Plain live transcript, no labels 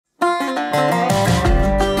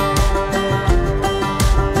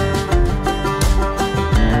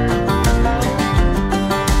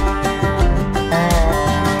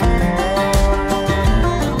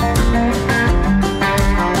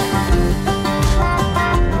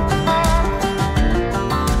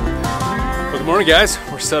Morning guys,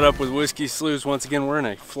 we're set up with whiskey sloughs once again. We're in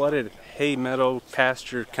a flooded hay meadow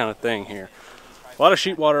pasture kind of thing here. A lot of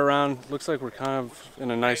sheet water around. Looks like we're kind of in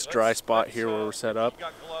a nice dry spot here where we're set up.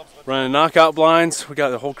 Running knockout blinds. We got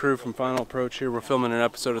the whole crew from Final Approach here. We're filming an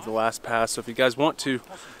episode of The Last Pass, so if you guys want to,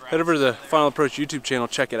 head over to the Final Approach YouTube channel,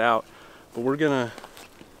 check it out. But we're gonna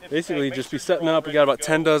basically just be setting up. We got about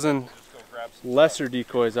 10 dozen lesser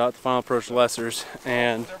decoys out, the Final Approach lessers,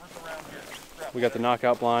 and we got the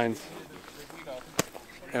knockout blinds.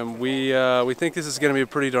 And we think this is going to be a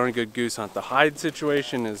pretty darn good goose hunt. The hide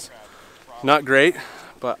situation is not great,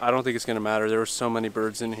 but I don't think it's going to matter. There were so many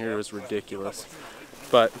birds in here, it was ridiculous.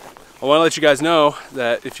 But I want to let you guys know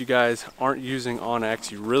that if you guys aren't using OnX,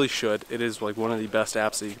 you really should. It is like one of the best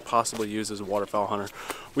apps that you could possibly use as a waterfowl hunter.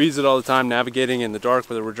 We use it all the time, navigating in the dark,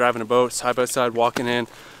 whether we're driving a boat, side by side, walking in.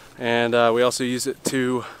 And we also use it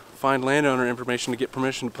to find landowner information to get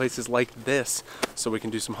permission to places like this so we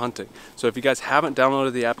can do some hunting. So if you guys haven't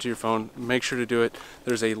downloaded the app to your phone, make sure to do it.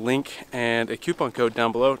 There's a link and a coupon code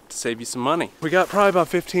down below to save you some money. We got probably about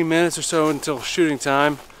 15 minutes or so until shooting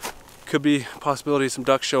time. Could be a possibility of some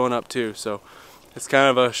ducks showing up too. So it's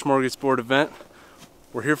kind of a smorgasbord event.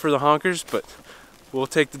 We're here for the honkers, but we'll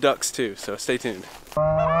take the ducks too, so stay tuned.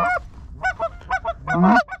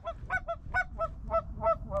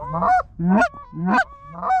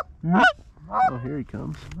 Oh, here he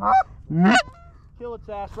comes. Kill its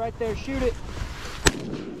ass right there, shoot it.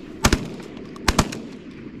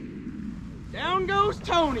 Down goes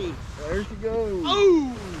Tony. There she goes.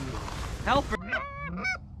 Oh! Help her.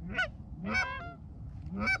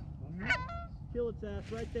 Kill its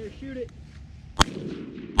ass right there, shoot it.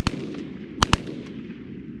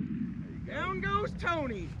 Down goes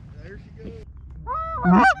Tony. There she goes.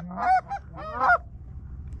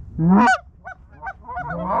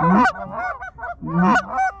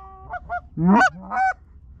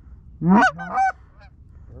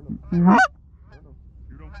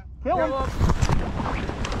 Kill him.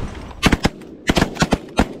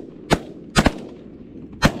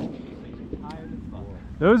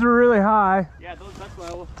 Those were really high. Yeah, that's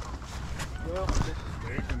level.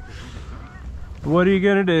 What are you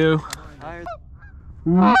gonna do? Higher.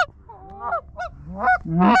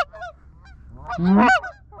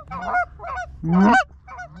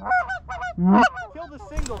 Kill the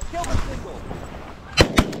single, kill the single.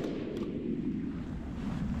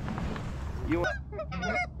 You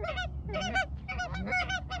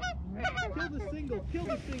kill the single, kill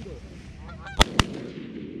the single.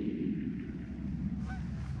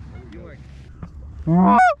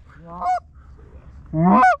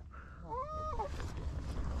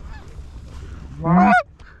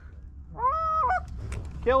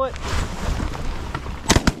 Kill it.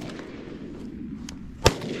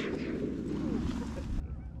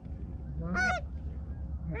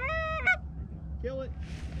 Kill it.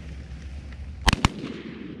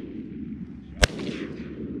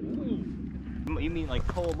 You mean like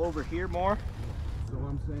pull him over here more? So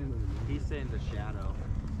I'm saying, He's saying the shadow.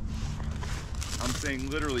 I'm saying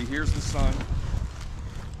literally, here's the sun.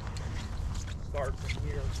 Start from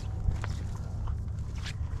here.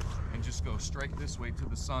 And just go straight this way to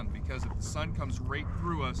the sun, because if the sun comes right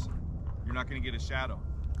through us, you're not going to get a shadow.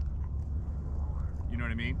 You know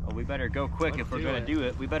what I mean? Oh, we better go quick if we're gonna do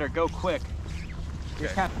it. We better go quick.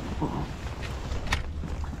 Okay.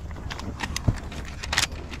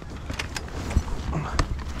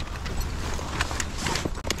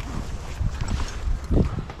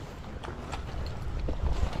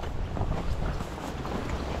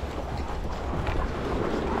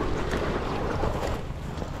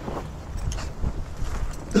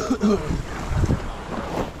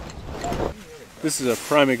 This is a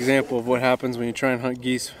prime example of what happens when you try and hunt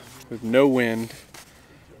geese with no wind.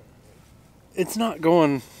 It's not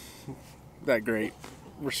going that great.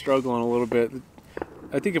 We're struggling a little bit.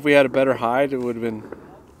 I think if we had a better hide, it would have been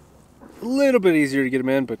a little bit easier to get them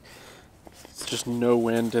in, but it's just no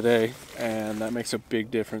wind today, and that makes a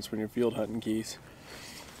big difference when you're field hunting geese.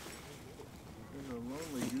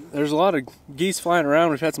 There's a lot of geese flying around.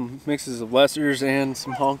 We've had some mixes of lessers and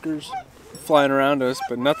some honkers flying around us,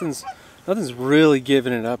 but nothing's really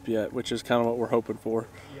giving it up yet, which is kind of what we're hoping for.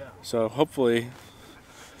 So hopefully,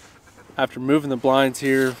 after moving the blinds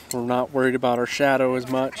here, we're not worried about our shadow as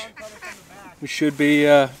much. We should be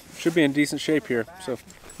in decent shape here. So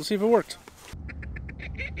we'll see if it works.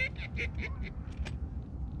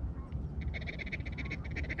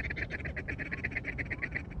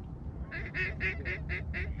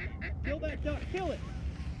 Kill that duck, kill it.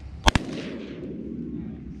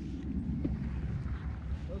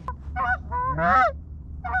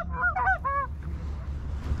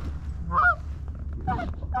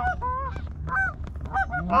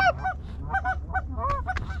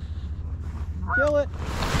 Kill it.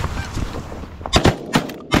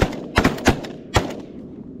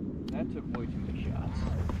 That took way too many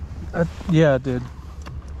shots. Yeah, it did.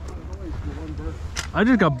 I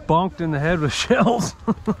just got bonked in the head with shells.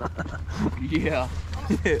 Yeah.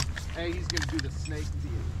 Hey, he's gonna do the snake to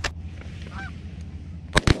you.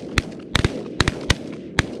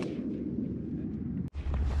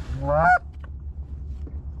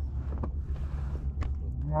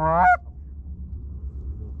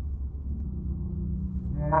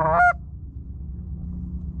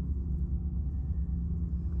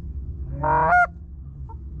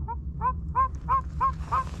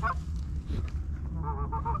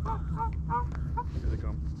 Here they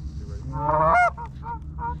come. Be ready.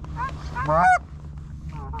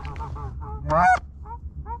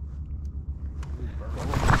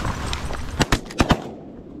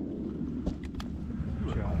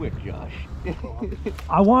 Quick, Josh.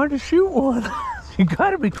 I wanted to shoot one. You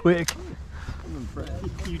gotta be quick. I'm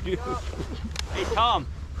impressed. You do. Hey, Tom.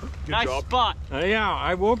 Good nice job. spot. Yeah,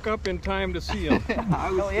 I woke up in time to see him.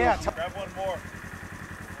 Hell yeah. Grab one more.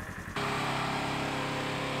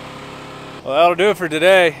 Well, that'll do it for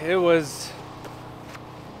today. It was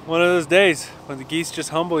one of those days when the geese just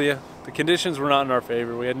humble you. The conditions were not in our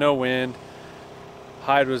favor. We had no wind.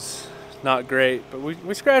 Hide was not great, but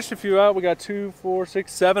we scratched a few out. We got 2, 4,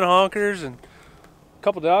 6, 7 honkers and a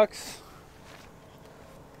couple ducks.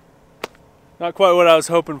 Not quite what I was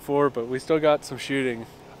hoping for, but we still got some shooting.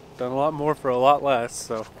 Done a lot more for a lot less,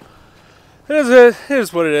 so it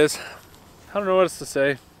is what it is. I don't know what else to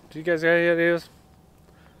say. Do you guys got any ideas?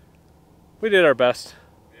 We did our best.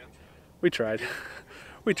 Yeah. We tried.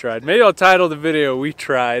 We tried. Maybe I'll title the video, We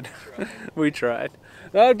Tried. We tried.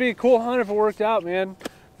 That would be a cool hunt if it worked out, man.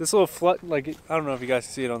 This little flood, like, I don't know if you guys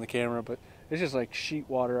can see it on the camera, but it's just like sheet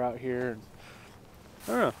water out here. And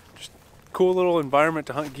I don't know, just cool little environment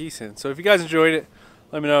to hunt geese in. So if you guys enjoyed it,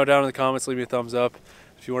 let me know down in the comments, leave me a thumbs up.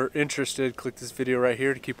 If you are interested, click this video right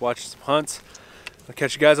here to keep watching some hunts. I'll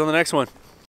catch you guys on the next one.